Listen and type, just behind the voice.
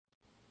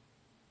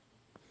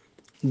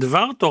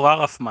דבר תורה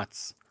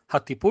רפמץ,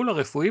 הטיפול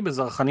הרפואי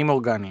בזרחנים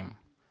אורגניים.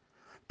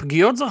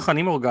 פגיעות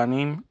זרחנים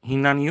אורגניים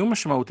הינן איום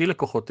משמעותי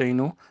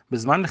לכוחותינו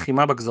בזמן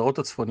לחימה בגזרות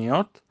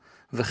הצפוניות,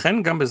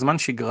 וכן גם בזמן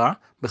שגרה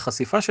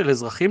בחשיפה של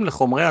אזרחים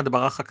לחומרי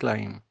הדברה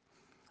חקלאיים.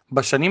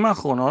 בשנים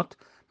האחרונות,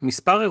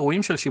 מספר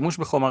אירועים של שימוש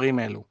בחומרים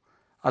אלו.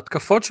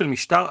 התקפות של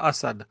משטר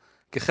אסד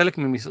כחלק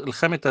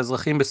ממלחמת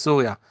האזרחים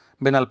בסוריה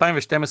בין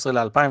 2012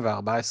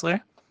 ל-2014,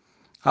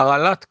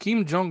 הרעלת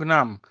קים ג'ונג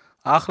נאם,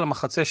 האח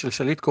למחצה של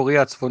שליט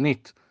קוריאה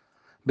הצפונית,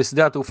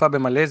 בשדה התעופה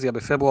במלזיה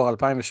בפברואר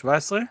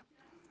 2017,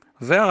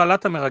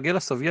 והרעלת המרגל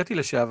הסובייטי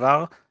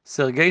לשעבר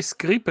סרגי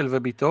סקריפל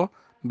וביתו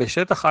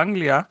בשטח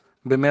אנגליה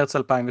במרץ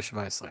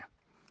 2017.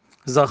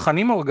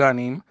 זרחנים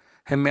אורגניים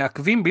הם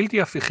מעכבים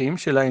בלתי הפיכים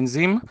של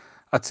האנזים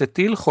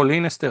אצטיל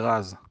חולין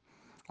אסטרז,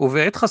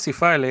 ובעת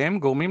חשיפה אליהם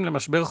גורמים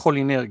למשבר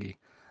חולינרגי,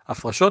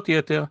 הפרשות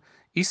יתר,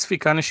 אי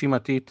ספיקה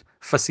נשימתית,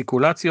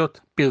 פסיקולציות,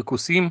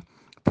 פרקוסים,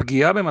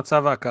 פגיעה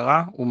במצב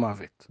ההכרה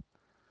ומוות.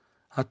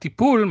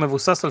 הטיפול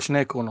מבוסס על שני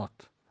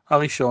עקרונות.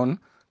 הראשון,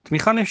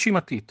 תמיכה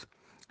נשימתית,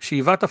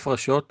 שאיבת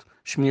הפרשות,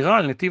 שמירה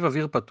על נתיב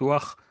אוויר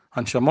פתוח,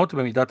 הנשמות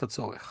במידת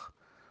הצורך.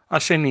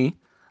 השני,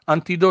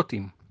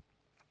 אנטידוטים,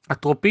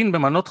 אטרופין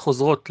במנות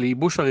חוזרות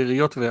לייבוש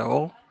הריריות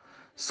והאור,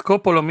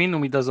 סקופולומין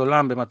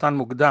ומידזולם במתן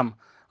מוקדם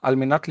על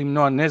מנת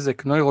למנוע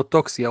נזק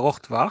נוירוטוקסי ארוך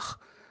טווח,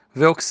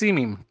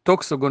 ואוקסימים,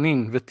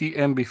 טוקסוגונין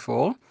ו-nbsp,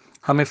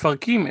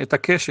 המפרקים את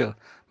הקשר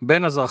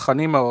בין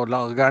הזרחנים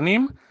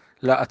האורגניים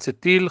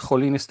לאצטיל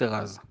חולין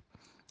אסטרז.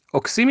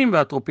 אוקסימים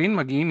ואטרופין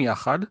מגיעים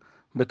יחד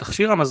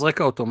בתכשיר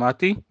המזרק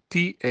האוטומטי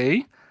TA,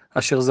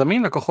 אשר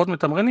זמין לכוחות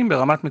מתמרנים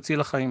ברמת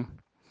מציל החיים.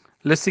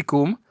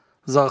 לסיכום,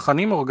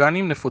 זרחנים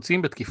אורגניים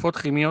נפוצים בתקיפות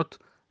כימיות,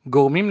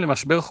 גורמים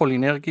למשבר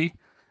חולינרגי,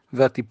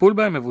 והטיפול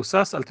בהם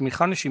מבוסס על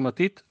תמיכה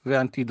נשימתית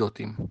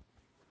ואנטידוטים.